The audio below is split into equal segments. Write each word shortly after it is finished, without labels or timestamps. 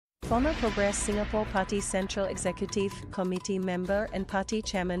Former Progress Singapore Party Central Executive Committee member and party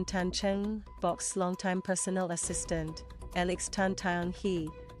chairman Tan Cheng Bock's longtime personal assistant, Alex Tan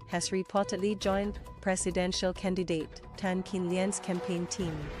has reportedly joined presidential candidate Tan Kin Lian's campaign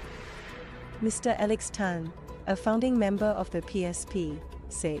team. Mr. Alex Tan, a founding member of the PSP,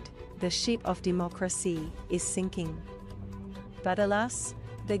 said, "The ship of democracy is sinking. But alas,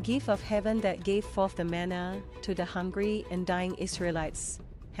 the gift of heaven that gave forth the manna to the hungry and dying Israelites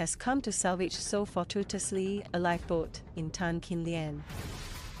has come to salvage so fortuitously a lifeboat in Tan Kin Lian.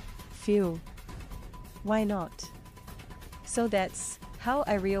 Phew. Why not? So that's how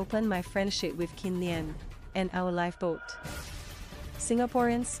I reopened my friendship with Kin Lian and our lifeboat."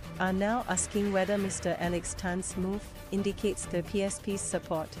 Singaporeans are now asking whether Mr. Alex Tan's move indicates the PSP's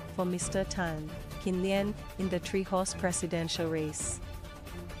support for Mr. Tan Kin Lian in the three-horse presidential race.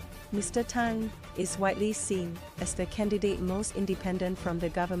 Mr. Tan is widely seen as the candidate most independent from the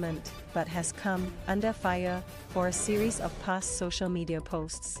government, but has come under fire for a series of past social media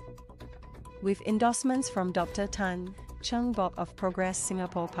posts, with endorsements from Dr. Tan Cheng Bock of Progress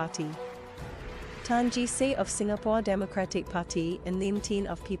Singapore Party, Tan Ji Se of Singapore Democratic Party and Lim Tin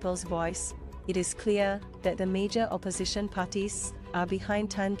of People's Voice. It is clear that the major opposition parties are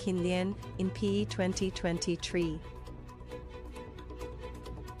behind Tan Kin Lian in PE 2023.